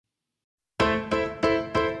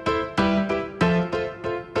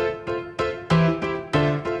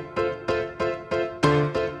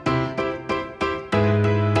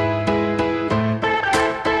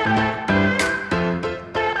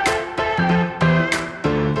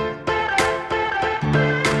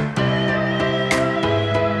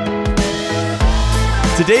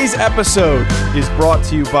Today's episode is brought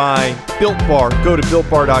to you by Built Bar. Go to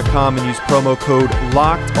BuiltBar.com and use promo code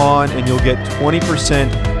LOCKEDON and you'll get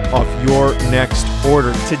 20% off your next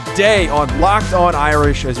order. Today on Locked On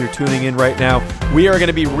Irish, as you're tuning in right now, we are going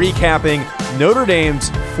to be recapping Notre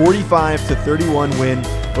Dame's 45-31 win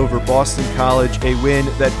over Boston College, a win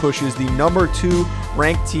that pushes the number 2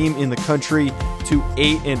 ranked team in the country to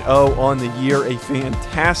 8-0 on the year. A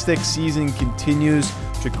fantastic season continues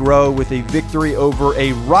to grow with a victory over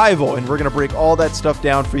a rival, and we're going to break all that stuff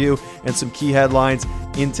down for you and some key headlines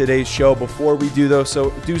in today's show. Before we do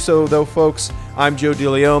so, folks, I'm Joe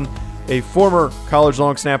DeLeon, a former college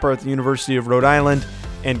long snapper at the University of Rhode Island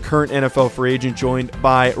and current NFL free agent, joined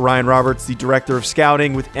by Ryan Roberts, the director of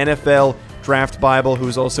scouting with NFL Draft Bible, who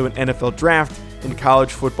is also an NFL draft and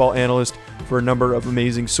college football analyst for a number of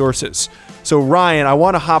amazing sources. So Ryan, I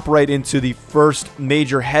want to hop right into the first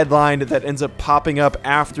major headline that ends up popping up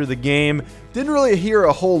after the game. Didn't really hear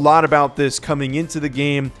a whole lot about this coming into the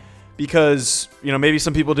game because, maybe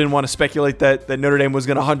some people didn't want to speculate that Notre Dame was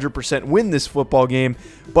going to 100% win this football game.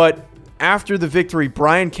 But after the victory,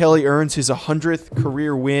 Brian Kelly earns his 100th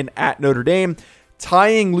career win at Notre Dame,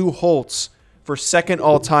 tying Lou Holtz for second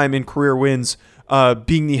all-time in career wins,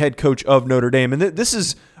 being the head coach of Notre Dame. And this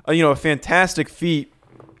is a fantastic feat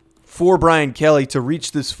for Brian Kelly to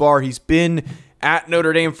reach this far. He's been at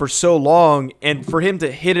Notre Dame for so long, and for him to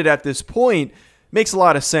hit it at this point makes a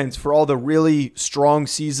lot of sense for all the really strong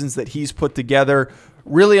seasons that he's put together.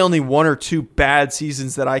 Really only one or two bad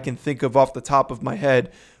seasons that I can think of off the top of my head,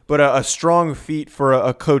 but a strong feat for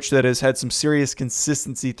a coach that has had some serious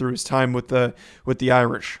consistency through his time with the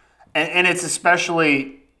Irish. And it's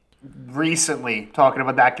especially recently talking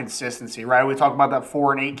about that consistency, right? We talked about that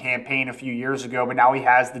 4-8 campaign a few years ago, but now he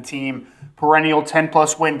has the team, perennial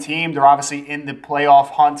 10-plus win team. They're obviously in the playoff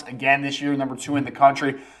hunt again this year, number 2 in the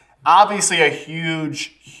country. Obviously a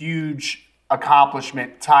huge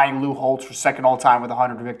accomplishment, tying Lou Holtz for second all-time with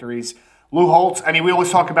 100 victories. Lou Holtz, we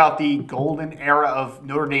always talk about the golden era of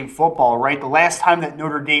Notre Dame football, right? The last time that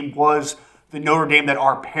Notre Dame was the Notre Dame that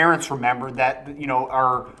our parents remember, that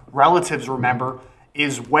our relatives remember,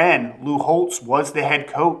 is when Lou Holtz was the head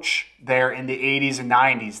coach there in the 80s and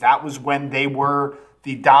 90s. That was when they were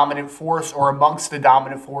the dominant force, or amongst the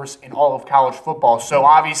dominant force in all of college football. So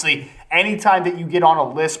obviously, anytime that you get on a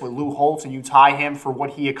list with Lou Holtz and you tie him for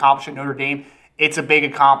what he accomplished at Notre Dame, it's a big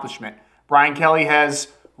accomplishment. Brian Kelly has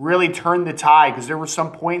really turned the tide, because there were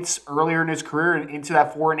some points earlier in his career into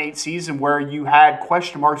that 4-8 season where you had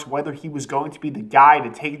question marks whether he was going to be the guy to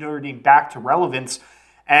take Notre Dame back to relevance.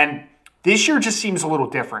 And this year just seems a little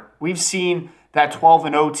different. We've seen that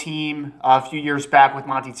 12-0 team a few years back with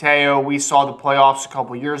Monte Teo. We saw the playoffs a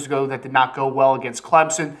couple years ago that did not go well against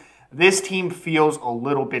Clemson. This team feels a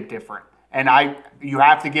little bit different. And you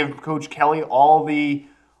have to give Coach Kelly all the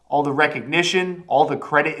recognition, all the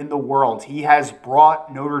credit in the world. He has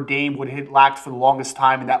brought Notre Dame what it lacked for the longest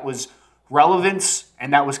time, and that was relevance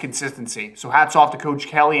and that was consistency. So hats off to Coach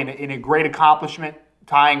Kelly in a great accomplishment,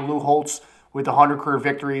 tying Lou Holtz with 100 career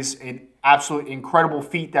victories. An absolutely incredible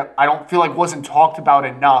feat that I don't feel like wasn't talked about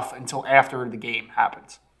enough until after the game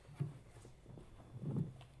happens.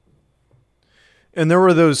 And there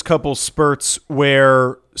were those couple spurts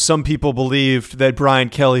where some people believed that Brian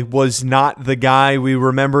Kelly was not the guy. We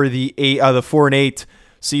remember the 4-8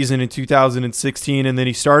 season in 2016, and then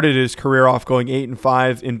he started his career off going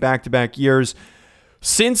 8-5 in back-to-back years.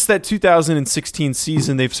 Since that 2016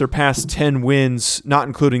 season, they've surpassed 10 wins, not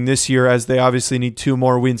including this year, as they obviously need 2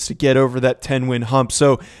 more wins to get over that 10-win hump.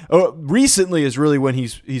 So recently is really when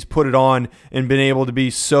he's put it on and been able to be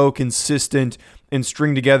so consistent and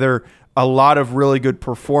string together a lot of really good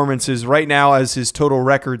performances. Right now, as his total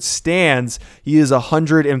record stands, he is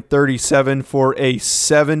 137 for a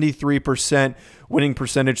 73% winning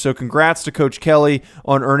percentage. So congrats to Coach Kelly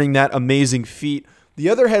on earning that amazing feat. The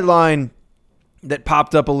other headline that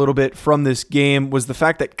popped up a little bit from this game was the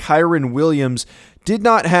fact that Kyren Williams did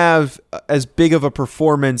not have as big of a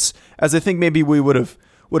performance as I think maybe we would have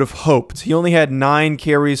hoped. He only had 9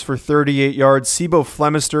 carries for 38 yards. Sibo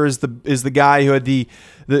Flemister is the guy who had the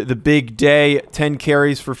big day, 10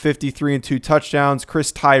 carries for 53 and 2 touchdowns.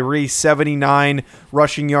 Chris Tyree, 79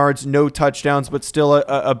 rushing yards, no touchdowns, but still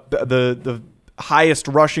the highest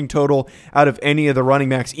rushing total out of any of the running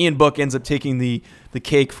backs. Ian Book ends up taking the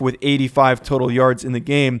cake with 85 total yards in the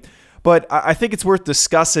game. But I think it's worth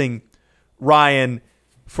discussing, Ryan,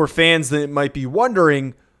 for fans that might be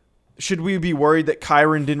wondering, should we be worried that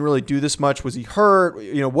Kyren didn't really do this much? Was he hurt?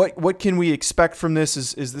 What can we expect from this?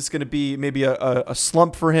 Is this going to be maybe a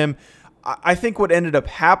slump for him? I think what ended up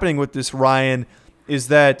happening with this, Ryan, is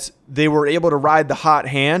that they were able to ride the hot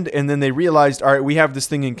hand, and then they realized, all right, we have this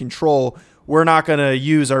thing in control. We're not going to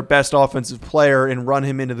use our best offensive player and run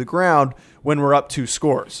him into the ground when we're up 2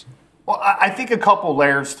 scores. Well, I think a couple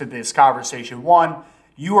layers to this conversation. One,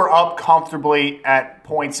 you were up comfortably at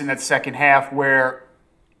points in that second half where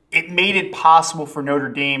it made it possible for Notre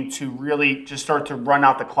Dame to really just start to run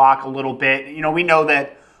out the clock a little bit. You know, we know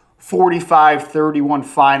that 45-31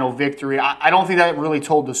 final victory, I don't think that really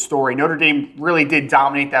told the story. Notre Dame really did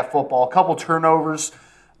dominate that football. A couple turnovers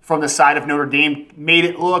from the side of Notre Dame made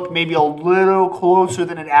it look maybe a little closer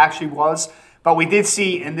than it actually was. But we did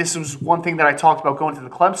see, and this was one thing that I talked about going to the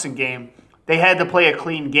Clemson game, they had to play a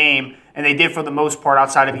clean game, and they did for the most part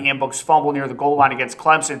outside of Ian Book's fumble near the goal line against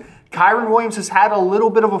Clemson. Kyren Williams has had a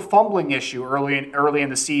little bit of a fumbling issue early in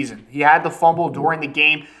the season. He had the fumble during the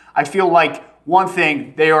game. I feel like one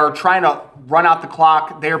thing, they are trying to run out the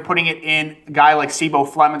clock. They are putting it in a guy like Sibo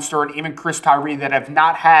Fleminster and even Chris Tyree that have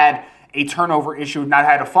not had a turnover issue, not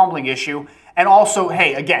had a fumbling issue. And also,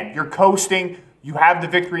 hey, again, you're coasting. You have the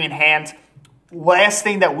victory in hand. Last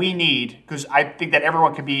thing that we need, because I think that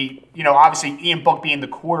everyone could be, obviously Ian Book being the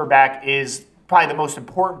quarterback is probably the most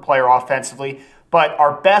important player offensively, but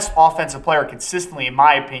our best offensive player consistently, in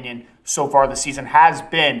my opinion, so far this season has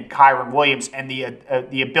been Kyren Williams and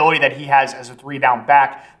the ability that he has as a 3-down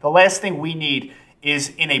back. The last thing we need is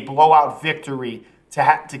in a blowout victory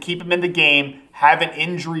to keep him in the game, have an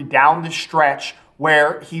injury down the stretch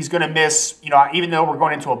where he's going to miss, even though we're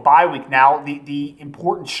going into a bye week now, the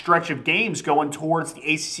important stretch of games going towards the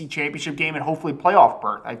ACC championship game and hopefully playoff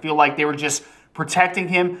berth. I feel like they were just protecting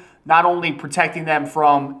him, not only protecting them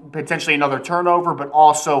from potentially another turnover, but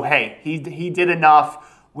also, hey, he did enough.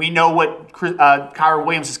 We know what Kyren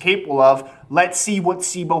Williams is capable of. Let's see what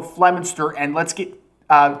Sibo Fleminster and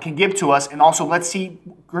can give to us, and also let's see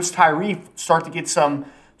Chris Tyree start to get some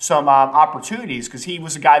opportunities, because he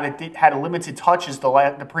was a guy that had limited touches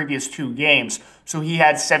the previous 2 games. So he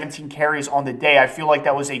had 17 carries on the day. I feel like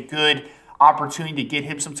that was a good opportunity to get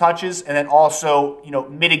him some touches, and then also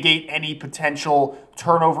mitigate any potential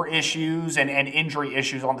turnover issues and injury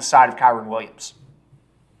issues on the side of Kyren Williams.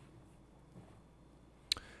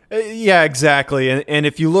 Yeah, exactly. And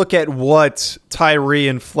if you look at what Tyree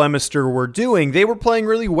and Fleminster were doing, they were playing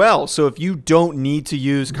really well. So if you don't need to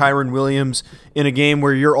use Kyren Williams in a game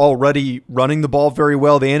where you're already running the ball very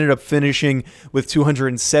well, they ended up finishing with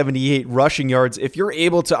 278 rushing yards. If you're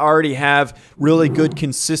able to already have really good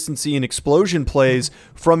consistency and explosion plays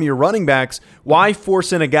from your running backs, why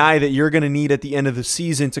force in a guy that you're going to need at the end of the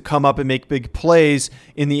season to come up and make big plays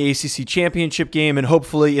in the ACC championship game and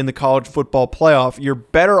hopefully in the college football playoff? You're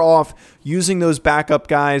better off using those backup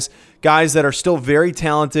guys that are still very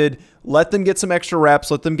talented. Let them get some extra reps.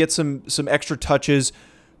 Let them get some extra touches.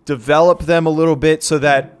 Develop them a little bit so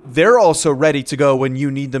that they're also ready to go when you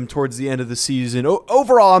need them towards the end of the season.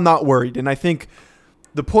 Overall, I'm not worried. And I think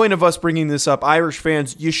the point of us bringing this up, Irish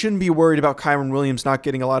fans, you shouldn't be worried about Kyren Williams not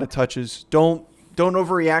getting a lot of touches. Don't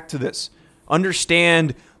overreact to this.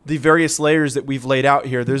 Understand the various layers that we've laid out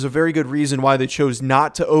here. There's a very good reason why they chose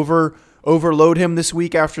not to overload him this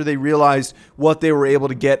week after they realized what they were able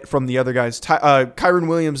to get from the other guys. Kyren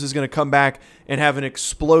Williams is going to come back and have an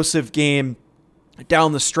explosive game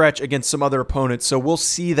down the stretch against some other opponents. So we'll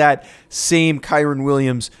see that same Kyren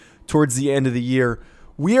Williams towards the end of the year.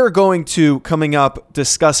 We are going to, coming up,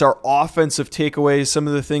 discuss our offensive takeaways, some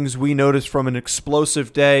of the things we noticed from an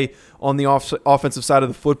explosive day on the offensive side of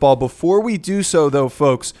the football. Before we do so, though,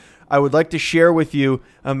 folks, I would like to share with you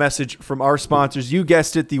a message from our sponsors. You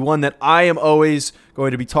guessed it, the one that I am always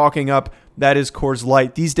going to be talking up. That is Coors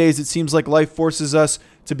Light. These days, it seems like life forces us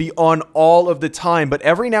to be on all of the time, but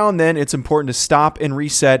every now and then, it's important to stop and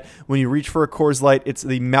reset. When you reach for a Coors Light, it's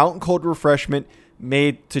the mountain cold refreshment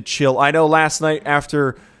made to chill. I know last night,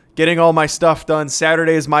 after getting all my stuff done,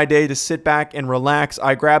 Saturday is my day to sit back and relax.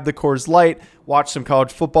 I grabbed the Coors Light, watched some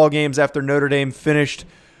college football games after Notre Dame finished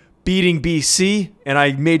beating BC, and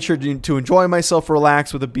I made sure to enjoy myself,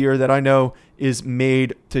 relax with a beer that I know is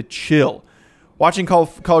made to chill. Watching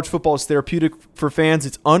college football is therapeutic for fans.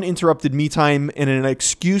 It's uninterrupted me time and an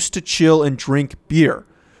excuse to chill and drink beer.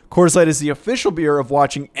 Coors Light is the official beer of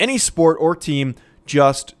watching any sport or team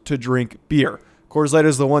just to drink beer. Coors Light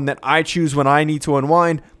is the one that I choose when I need to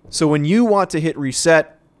unwind. So when you want to hit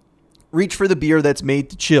reset, reach for the beer that's made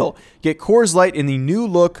to chill. Get Coors Light in the new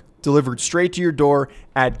look delivered straight to your door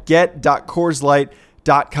at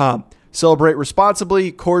get.coorslight.com. Celebrate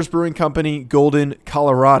responsibly. Coors Brewing Company, Golden,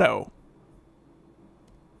 Colorado.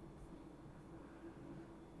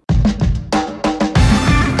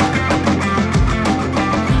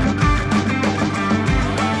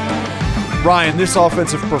 Ryan, this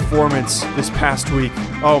offensive performance this past week,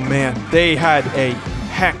 oh man, they had a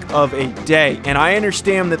heck of a day. And I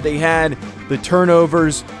understand that they had the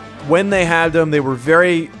turnovers. When they had them, they were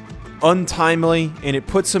very untimely, and it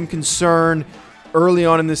put some concern early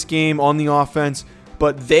on in this game on the offense.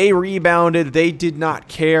 But they rebounded. They did not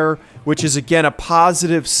care, which is, again, a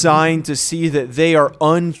positive sign to see that they are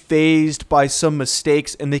unfazed by some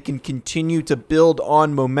mistakes and they can continue to build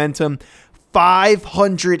on momentum.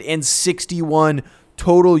 561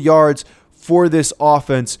 total yards for this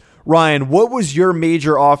offense. Ryan, what was your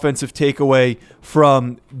major offensive takeaway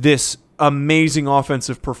from this amazing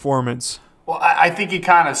offensive performance? Well, I think you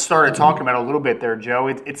kind of started talking about it a little bit there, Joe.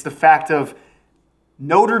 It's the fact of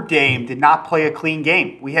Notre Dame did not play a clean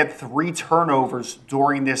game. We had 3 turnovers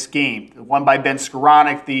during this game. The one by Ben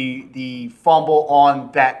Skoranek, the fumble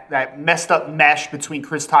on that messed up mesh between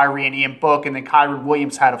Chris Tyree and Ian Book, and then Kyron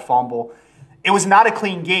Williams had a fumble. It was not a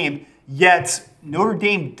clean game, yet Notre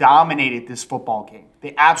Dame dominated this football game.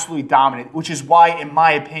 They absolutely dominated, which is why, in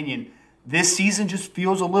my opinion, this season just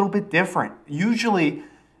feels a little bit different. Usually,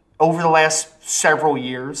 over the last several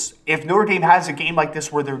years, if Notre Dame has a game like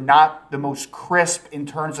this where they're not the most crisp in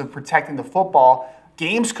terms of protecting the football,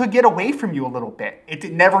 games could get away from you a little bit.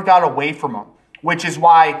 It never got away from them, which is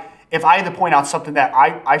why, if I had to point out something that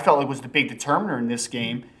I felt like was the big determiner in this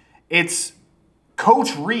game, it's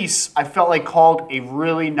Coach Reese, I felt like, called a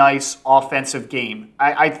really nice offensive game.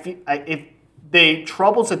 If the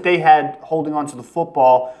troubles that they had holding on to the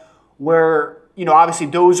football were, obviously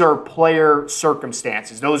those are player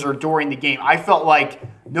circumstances. Those are during the game. I felt like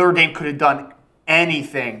Notre Dame could have done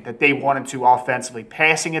anything that they wanted to offensively.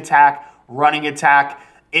 Passing attack, running attack.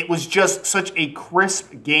 It was just such a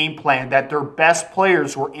crisp game plan that their best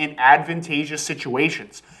players were in advantageous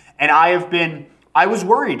situations. And I was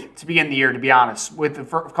worried to begin the year, to be honest, with a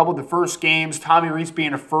couple of the first games, Tommy Rees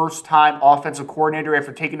being a first-time offensive coordinator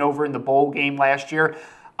after taking over in the bowl game last year.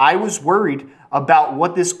 I was worried about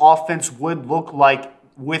what this offense would look like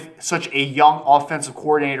with such a young offensive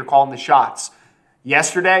coordinator calling the shots.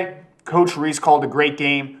 Yesterday, Coach Rees called a great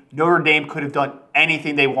game. Notre Dame could have done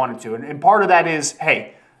anything they wanted to. And part of that is,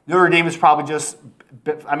 hey, Notre Dame is probably just –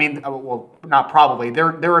 not probably.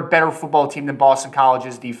 They're a better football team than Boston College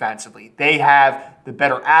is defensively. They have the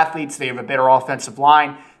better athletes. They have a better offensive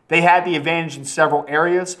line. They had the advantage in several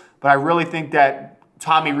areas, but I really think that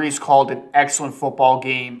Tommy Rees called an excellent football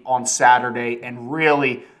game on Saturday, and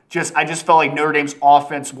really I just felt like Notre Dame's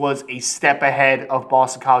offense was a step ahead of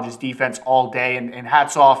Boston College's defense all day, and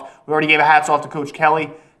hats off. We already gave a hats off to Coach Kelly.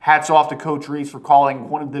 Hats off to Coach Rees for calling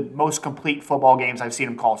one of the most complete football games I've seen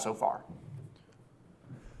him call so far.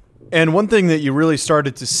 And one thing that you really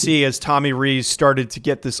started to see as Tommy Rees started to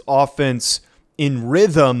get this offense in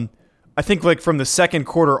rhythm, I think like from the second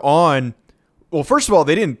quarter on, well, first of all,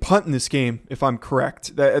 they didn't punt in this game, if I'm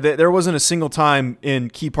correct. There wasn't a single time in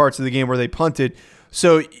key parts of the game where they punted.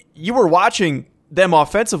 So you were watching them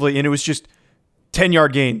offensively, and it was just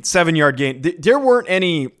 10-yard gain, 7-yard gain. There weren't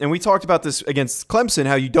any, and we talked about this against Clemson,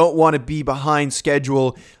 how you don't want to be behind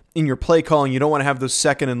schedule in your play calling. You don't want to have those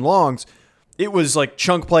second and longs. It was like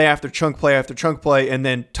chunk play after chunk play after chunk play, and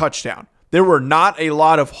then touchdown. There were not a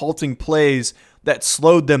lot of halting plays that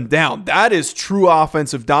slowed them down. That is true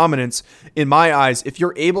offensive dominance in my eyes. If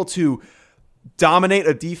you're able to dominate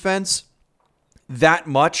a defense that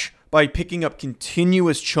much by picking up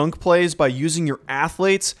continuous chunk plays, by using your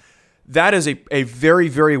athletes, that is a very,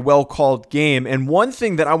 very well-called game. And one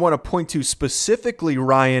thing that I want to point to specifically,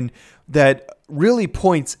 Ryan, that really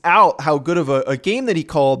points out how good of a game that he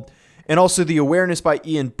called, and also the awareness by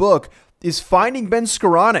Ian Book, is finding Ben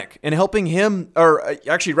Skoranek and helping him, or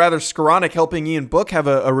actually rather Skoranek helping Ian Book have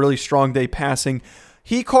a really strong day passing.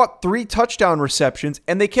 He caught 3 touchdown receptions,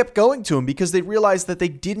 and they kept going to him because they realized that they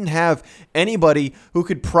didn't have anybody who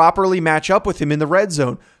could properly match up with him in the red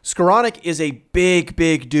zone. Skoranek is a big,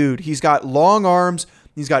 big dude. He's got long arms.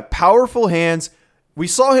 He's got powerful hands. We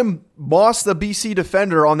saw him boss the BC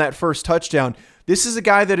defender on that first touchdown. This is a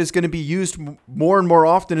guy that is going to be used more and more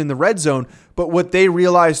often in the red zone. But what they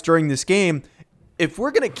realized during this game, if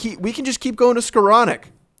we can just keep going to Skoranek.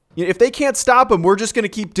 If they can't stop him, we're just going to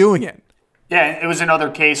keep doing it. Yeah, it was another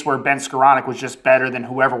case where Ben Skoranek was just better than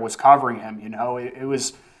whoever was covering him. It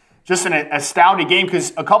was just an astounding game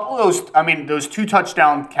because a couple of those 2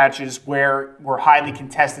 touchdown catches were highly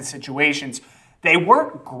contested situations. They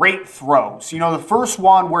weren't great throws. The first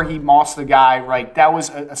one where he mossed the guy, right, that was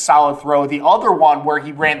a solid throw. The other one where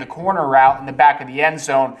he ran the corner route in the back of the end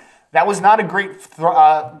zone, that was not a great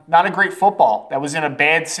football. That was in a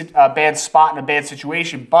bad spot in a bad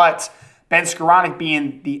situation. But Ben Skoranek,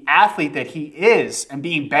 being the athlete that he is and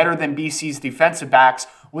being better than BC's defensive backs,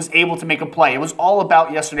 was able to make a play. It was all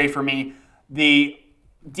about yesterday for me. The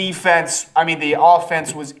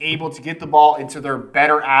offense was able to get the ball into their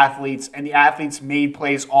better athletes, and the athletes made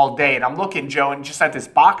plays all day. And I'm looking, Joe, and just at this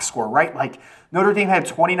box score, right? Like, Notre Dame had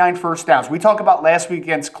 29 first downs. We talked about last week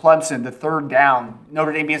against Clemson, the third down,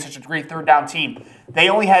 Notre Dame being such a great third down team. They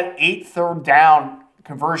only had 8 third down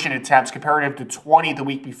conversion attempts comparative to 20 the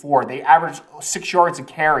week before. They averaged 6 yards a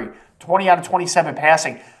carry, 20 out of 27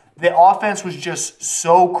 passing. The offense was just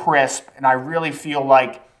so crisp, and I really feel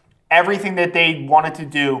like everything that they wanted to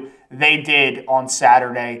do, they did on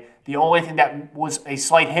Saturday. The only thing that was a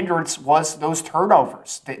slight hindrance was those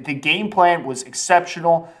turnovers. The game plan was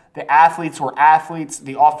exceptional. The athletes were athletes.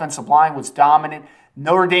 The offensive line was dominant.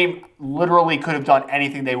 Notre Dame literally could have done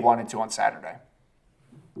anything they wanted to on Saturday.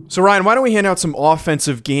 So, Ryan, why don't we hand out some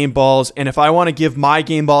offensive game balls? And if I want to give my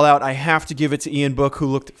game ball out, I have to give it to Ian Book, who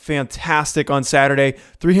looked fantastic on Saturday.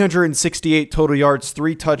 368 total yards,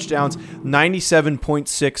 3 touchdowns,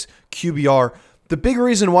 97.6 QBR. The big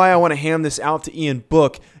reason why I want to hand this out to Ian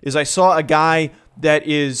Book is I saw a guy that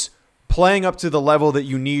is playing up to the level that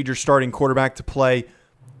you need your starting quarterback to play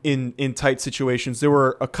in tight situations. There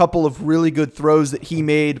were a couple of really good throws that he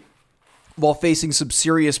made while facing some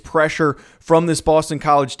serious pressure from this Boston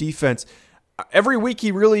College defense. Every week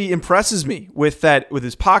he really impresses me with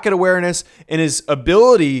his pocket awareness and his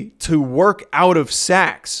ability to work out of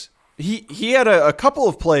sacks. He had a couple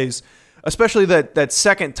of plays, especially that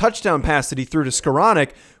second touchdown pass that he threw to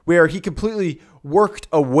Skoranek, where he completely worked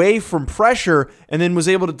away from pressure and then was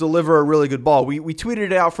able to deliver a really good ball. We tweeted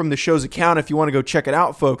it out from the show's account if you want to go check it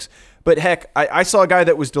out, folks. But heck, I saw a guy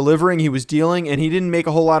that was delivering, he was dealing, and he didn't make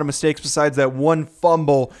a whole lot of mistakes besides that one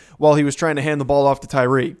fumble while he was trying to hand the ball off to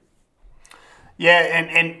Tyree. Yeah,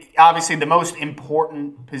 and obviously the most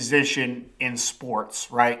important position in sports,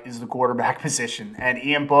 right, is the quarterback position. And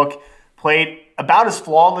Ian Book played about as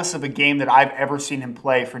flawless of a game that I've ever seen him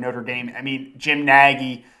play for Notre Dame. I mean, Jim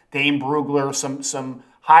Nagy, Dane Brugler, some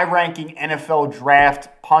high-ranking NFL draft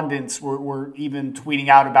pundits were even tweeting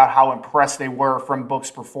out about how impressed they were from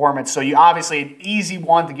Book's performance. So you obviously an easy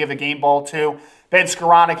one to give a game ball to. Ben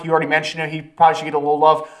Skoranek, you already mentioned it. He probably should get a little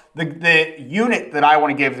love. The unit that I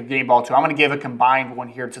want to give the game ball to, I'm going to give a combined one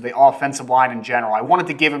here to the offensive line in general. I wanted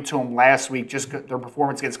to give them to them last week, just their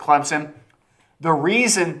performance against Clemson. The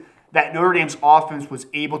reason that Notre Dame's offense was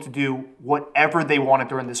able to do whatever they wanted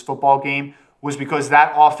during this football game was because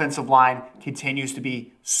that offensive line continues to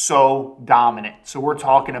be so dominant. So we're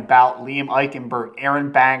talking about Liam Eichenberg,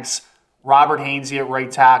 Aaron Banks, Robert Hainsey at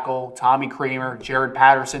right tackle, Tommy Kramer, Jared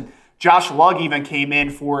Patterson. Josh Lugg even came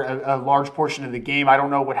in for a large portion of the game. I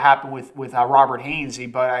don't know what happened with Robert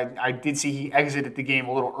Hainsey, but I did see he exited the game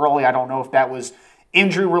a little early. I don't know if that was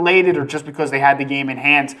injury-related or just because they had the game in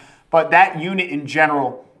hand. But that unit in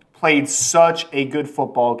general played such a good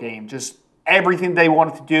football game. Just everything they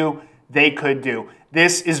wanted to do, they could do.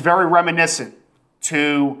 This is very reminiscent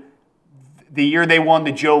to the year they won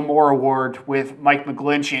the Joe Moore Award with Mike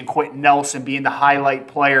McGlinchey and Quentin Nelson being the highlight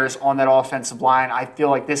players on that offensive line. I feel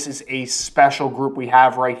like this is a special group we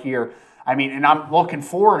have right here. I mean, and I'm looking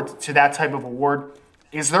forward to that type of award.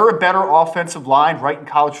 Is there a better offensive line right now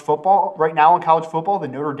in college football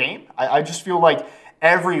than Notre Dame? I just feel like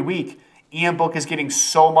every week Ian Book is getting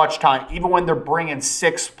so much time, even when they're bringing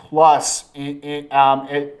 6+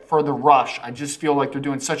 for the rush. I just feel like they're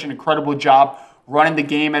doing such an incredible job running the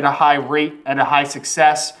game at a high rate and a high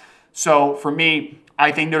success. So for me,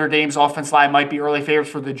 I think Notre Dame's offensive line might be early favorites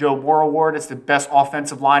for the Joe Moore Award. It's the best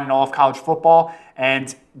offensive line in all of college football.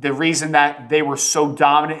 And the reason that they were so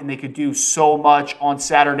dominant and they could do so much on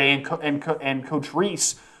Saturday and Coach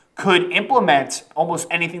Reese could implement almost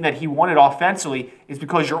anything that he wanted offensively is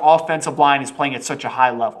because your offensive line is playing at such a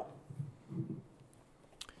high level.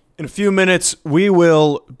 In a few minutes, we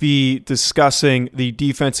will be discussing the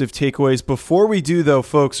defensive takeaways. Before we do, though,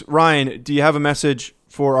 folks, Ryan, do you have a message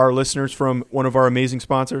for our listeners from one of our amazing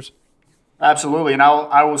sponsors? Absolutely. And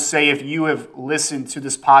I will say, if you have listened to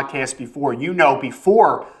this podcast before,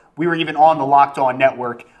 before we were even on the Locked On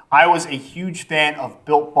Network, I was a huge fan of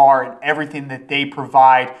Built Bar and everything that they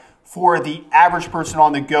provide for the average person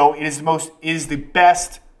on the go. It is the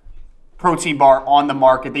best protein bar on the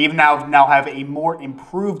market. They even now have a more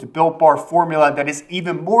improved Built Bar formula that is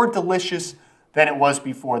even more delicious than it was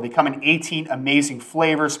before. They come in 18 amazing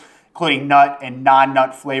flavors, including nut and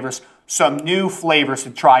non-nut flavors. Some new flavors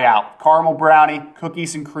to try out: caramel brownie,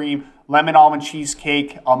 cookies and cream, lemon almond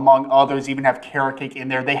cheesecake, among others. Even have carrot cake in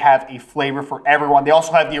there. They have a flavor for everyone. They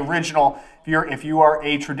also have the original, if you are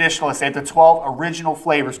a traditionalist, they have the 12 original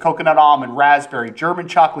flavors: coconut almond, raspberry, German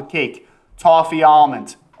chocolate cake, toffee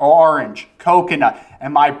almond, orange, coconut,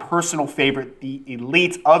 and my personal favorite, the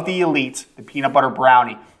elite of the elites, the peanut butter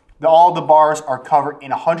brownie. All the bars are covered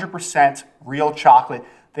in 100% real chocolate.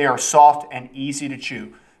 They are soft and easy to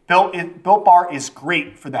chew. Built Bar is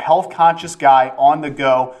great for the health-conscious guy on the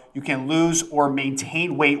go. You can lose or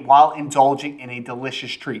maintain weight while indulging in a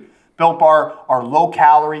delicious treat. Built Bar are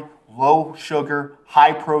low-calorie, low sugar,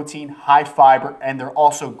 high protein, high fiber, and they're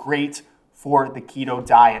also great for the keto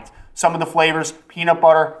diet. Some of the flavors, peanut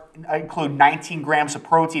butter, include 19 grams of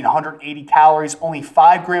protein, 180 calories, only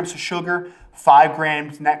 5 grams of sugar, 5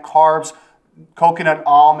 grams net carbs, coconut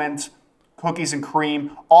almonds, cookies and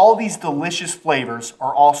cream. All these delicious flavors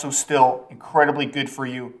are also still incredibly good for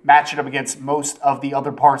you. Match it up against most of the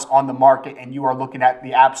other parts on the market, and you are looking at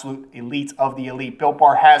the absolute elite of the elite. Built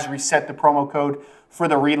Bar has reset the promo code for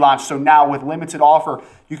the relaunch, so now with limited offer,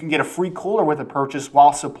 you can get a free cooler with a purchase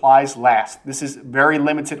while supplies last. This is a very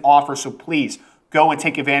limited offer, so please go and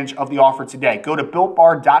take advantage of the offer today. Go to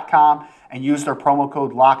BuiltBar.com and use their promo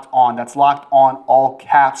code LOCKEDON. That's locked on, all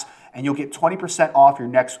caps, and you'll get 20% off your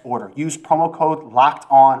next order. Use promo code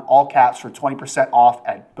LOCKEDON, all caps, for 20% off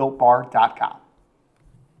at BuiltBar.com.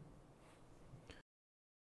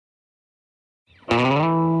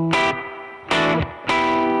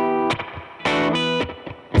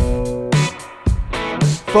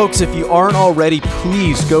 Folks, if you aren't already,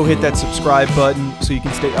 please go hit that subscribe button so you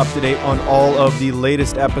can stay up to date on all of the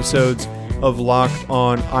latest episodes of Locked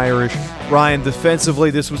On Irish. Ryan, defensively,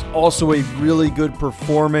 this was also a really good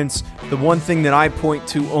performance. The one thing that I point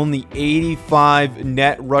to, only 85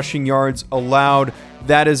 net rushing yards allowed.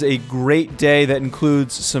 That is a great day. That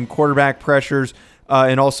includes some quarterback pressures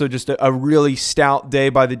and also just a really stout day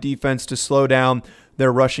by the defense to slow down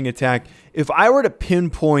their rushing attack. If I were to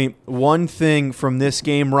pinpoint one thing from this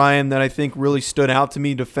game, Ryan, that I think really stood out to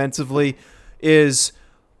me defensively is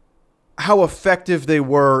how effective they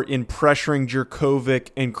were in pressuring Jurkovec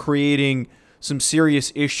and creating some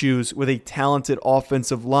serious issues with a talented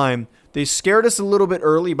offensive line. They scared us a little bit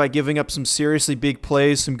early by giving up some seriously big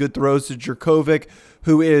plays, some good throws to Jurkovec,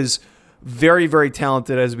 who is very, very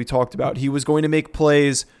talented, as we talked about. He was going to make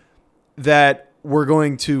plays that were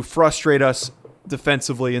going to frustrate us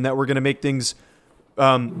defensively and that were going to make things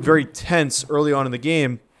very tense early on in the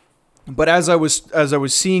game. But as I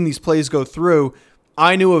was seeing these plays go through,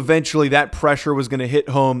 I knew eventually that pressure was going to hit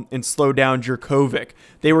home and slow down Jurkovec.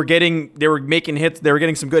 They were making hits. They were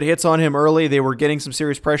getting some good hits on him early. They were getting some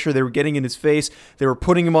serious pressure. They were getting in his face. They were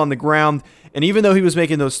putting him on the ground. And even though he was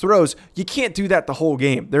making those throws, you can't do that the whole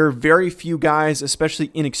game. There are very few guys, especially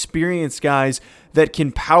inexperienced guys, that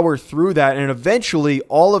can power through that. And eventually,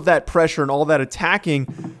 all of that pressure and all that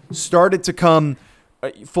attacking started to come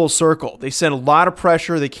full circle. They sent a lot of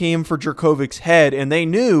pressure. They came for Jurkovec's head, and they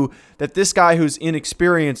knew that this guy who's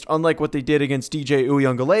inexperienced, unlike what they did against DJ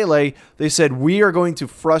Uiagalelei, they said, we are going to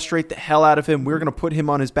frustrate the hell out of him. We're going to put him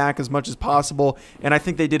on his back as much as possible, and I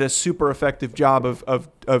think they did a super effective job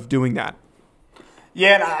of doing that.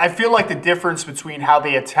 Yeah, and I feel like the difference between how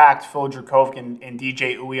they attacked Phil Jurkovec and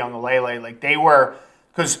DJ Uiagalelei, like they were,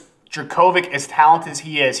 because Jurkovec, as talented as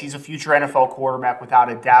he is, he's a future NFL quarterback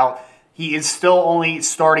without a doubt. He is still only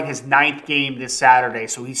starting his 9th game this Saturday,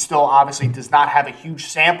 so he still obviously does not have a huge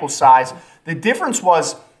sample size. The difference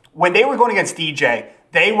was when they were going against DJ,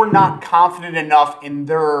 they were not confident enough in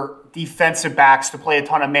their defensive backs to play a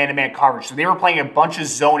ton of man-to-man coverage. So they were playing a bunch of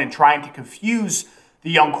zone and trying to confuse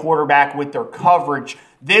the young quarterback with their coverage.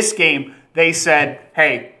 This game, they said,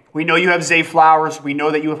 hey, we know you have Zay Flowers. We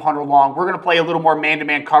know that you have Hunter Long. We're going to play a little more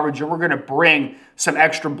man-to-man coverage, and we're going to bring some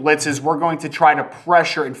extra blitzes. We're going to try to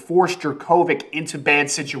pressure and force Jurkovec into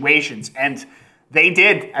bad situations. And they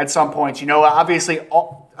did at some points. You know, obviously,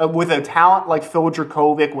 with a talent like Phil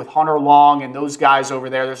Jurkovec, with Hunter Long and those guys over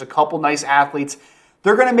there, there's a couple nice athletes.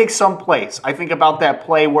 They're going to make some plays. I think about that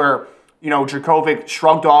play where, you know, Jurkovec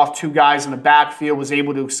shrugged off 2 guys in the backfield, was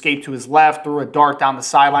able to escape to his left, threw a dart down the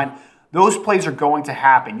sideline. Those plays are going to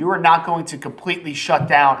happen. You are not going to completely shut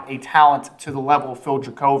down a talent to the level of Phil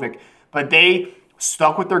Jurkovec. But they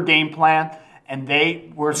stuck with their game plan, and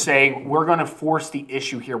they were saying, we're going to force the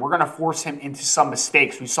issue here. We're going to force him into some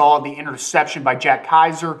mistakes. We saw the interception by Jack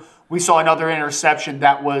Kaiser. We saw another interception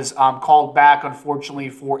that was called back, unfortunately,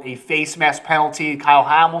 for a face mask penalty, Kyle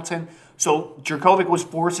Hamilton. So Jurkovec was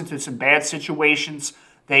forced into some bad situations.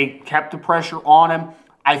 They kept the pressure on him.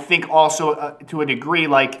 I think also to a degree,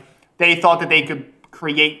 like, they thought that they could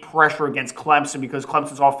create pressure against Clemson because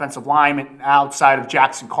Clemson's offensive line outside of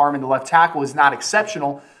Jackson Carman, the left tackle, is not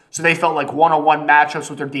exceptional. So they felt like one-on-one matchups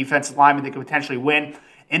with their defensive linemen they could potentially win.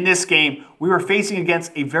 in this game, we were facing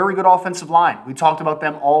against a very good offensive line. We talked about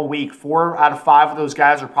them all week. 4 out of 5 of those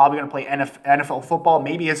guys are probably going to play NFL football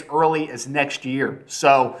maybe as early as next year.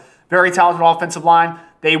 So very talented offensive line.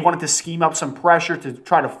 They wanted to scheme up some pressure to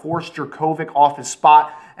try to force Jurkovec off his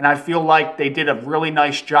spot, and I feel like they did a really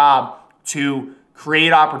nice job to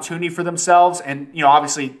create opportunity for themselves. And,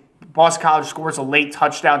 obviously, Boston College scores a late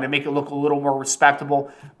touchdown to make it look a little more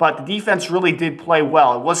respectable. But the defense really did play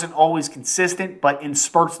well. It wasn't always consistent, but in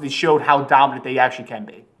spurts they showed how dominant they actually can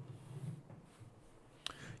be.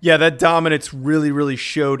 Yeah, that dominance really, really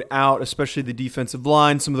showed out, especially the defensive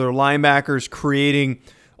line, some of their linebackers creating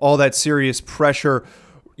all that serious pressure.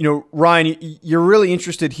 Ryan, you're really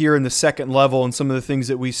interested here in the second level and some of the things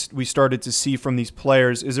that we started to see from these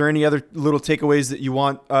players. Is there any other little takeaways that you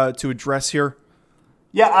want to address here?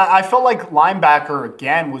 Yeah, I felt like linebacker,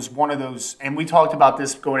 again, was one of those, and we talked about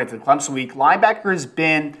this going into the Clemson week. Linebacker has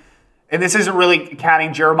been, and this isn't really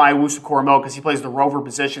counting Jeremiah Owusu-Koramoah because he plays the rover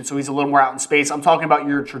position, so he's a little more out in space. I'm talking about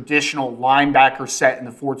your traditional linebacker set in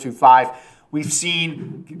the 4-2-5. We've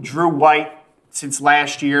seen Drew White, since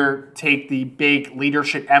last year, take the big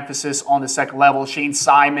leadership emphasis on the second level. Shane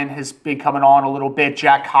Simon has been coming on a little bit.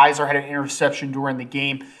 Jack Kaiser had an interception during the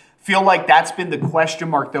game. Feel like that's been the question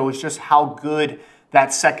mark, though, is just how good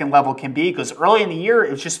that second level can be, because early in the year,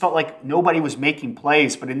 it just felt like nobody was making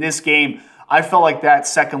plays. But in this game, I felt like that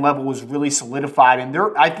second level was really solidified. And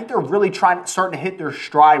I think they're really starting to hit their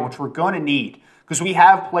stride, which we're going to need, because we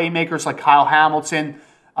have playmakers like Kyle Hamilton,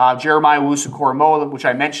 Jeremiah Owusu-Koramoah, which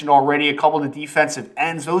I mentioned already, a couple of the defensive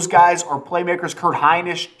ends. Those guys are playmakers. Kurt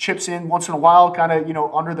Hinish chips in once in a while, kind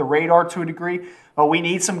of, under the radar to a degree. But we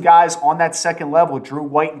need some guys on that second level, Drew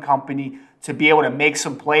White and company, to be able to make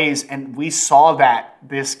some plays, and we saw that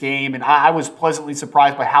this game, and I was pleasantly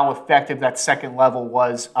surprised by how effective that second level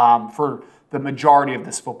was for the majority of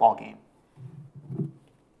this football game.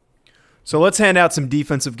 So let's hand out some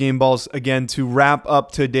defensive game balls again to wrap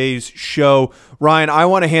up today's show. Ryan, I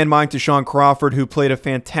want to hand mine to Shaun Crawford, who played a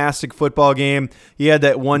fantastic football game. He had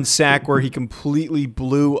that one sack where he completely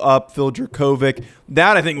blew up Phil Jurkovec.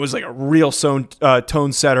 That, I think, was like a real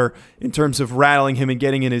tone setter in terms of rattling him and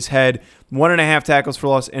getting in his head. 1.5 tackles for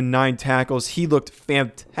loss and 9 tackles. He looked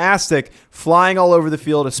fantastic, flying all over the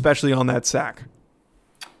field, especially on that sack.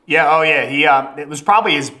 Yeah, it was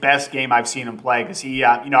probably his best game I've seen him play, because he,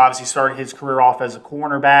 obviously started his career off as a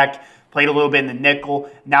cornerback, played a little bit in the nickel.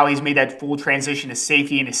 Now he's made that full transition to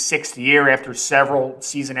safety in his 6th year after several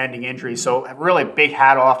season-ending injuries. So really big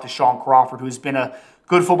hat off to Shaun Crawford, who's been a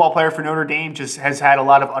good football player for Notre Dame, just has had a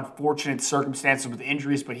lot of unfortunate circumstances with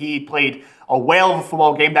injuries, but he played a whale of a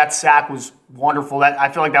football game. That sack was wonderful.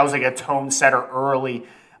 I feel like that was like a tone setter early.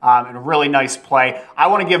 And a really nice play. I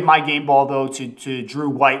want to give my game ball, though, to Drew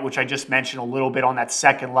White, which I just mentioned a little bit on that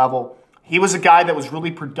second level. He was a guy that was really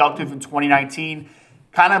productive in 2019.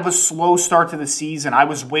 Kind of a slow start to the season. I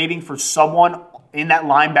was waiting for someone in that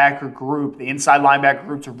linebacker group, the inside linebacker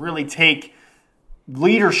group, to really take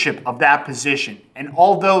leadership of that position. And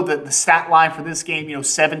although the stat line for this game,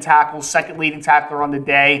 7 tackles, second leading tackler on the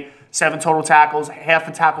day, 7 total tackles, half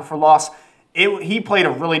a tackle for loss, he played a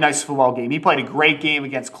really nice football game. He played a great game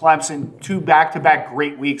against Clemson, 2 back-to-back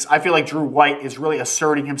great weeks. I feel like Drew White is really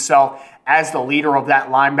asserting himself as the leader of that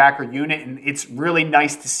linebacker unit, and it's really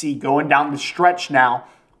nice to see going down the stretch now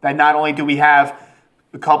that not only do we have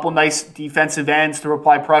a couple nice defensive ends to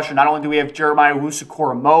apply pressure, not only do we have Jeremiah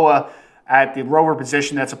Owusu-Koramoah at the rover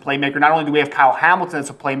position that's a playmaker, not only do we have Kyle Hamilton that's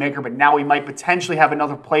a playmaker, but now we might potentially have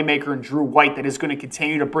another playmaker in Drew White that is going to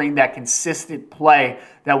continue to bring that consistent play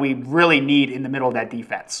that we really need in the middle of that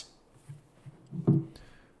defense.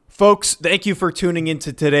 Folks, thank you for tuning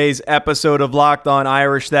into today's episode of Locked On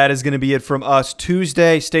Irish. That is going to be it from us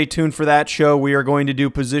Tuesday. Stay tuned for that show. We are going to do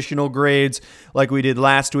positional grades like we did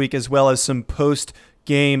last week, as well as some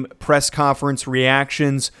post-game press conference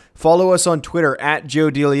reactions. Follow us on Twitter at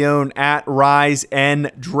Joe DeLeon, at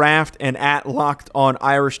RiseNDraft, and at Locked On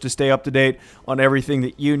Irish to stay up to date on everything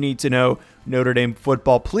that you need to know Notre Dame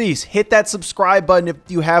football. Please hit that subscribe button if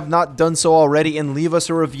you have not done so already, and leave us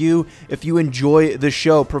a review if you enjoy the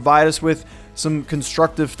show. Provide us with some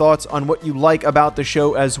constructive thoughts on what you like about the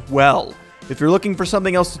show as well. If you're looking for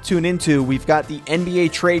something else to tune into, we've got the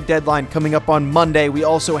NBA trade deadline coming up on Monday. We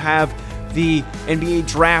also have the NBA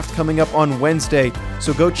draft coming up on Wednesday.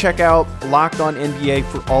 So go check out Locked On NBA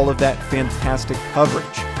for all of that fantastic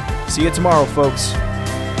coverage. See you tomorrow, folks.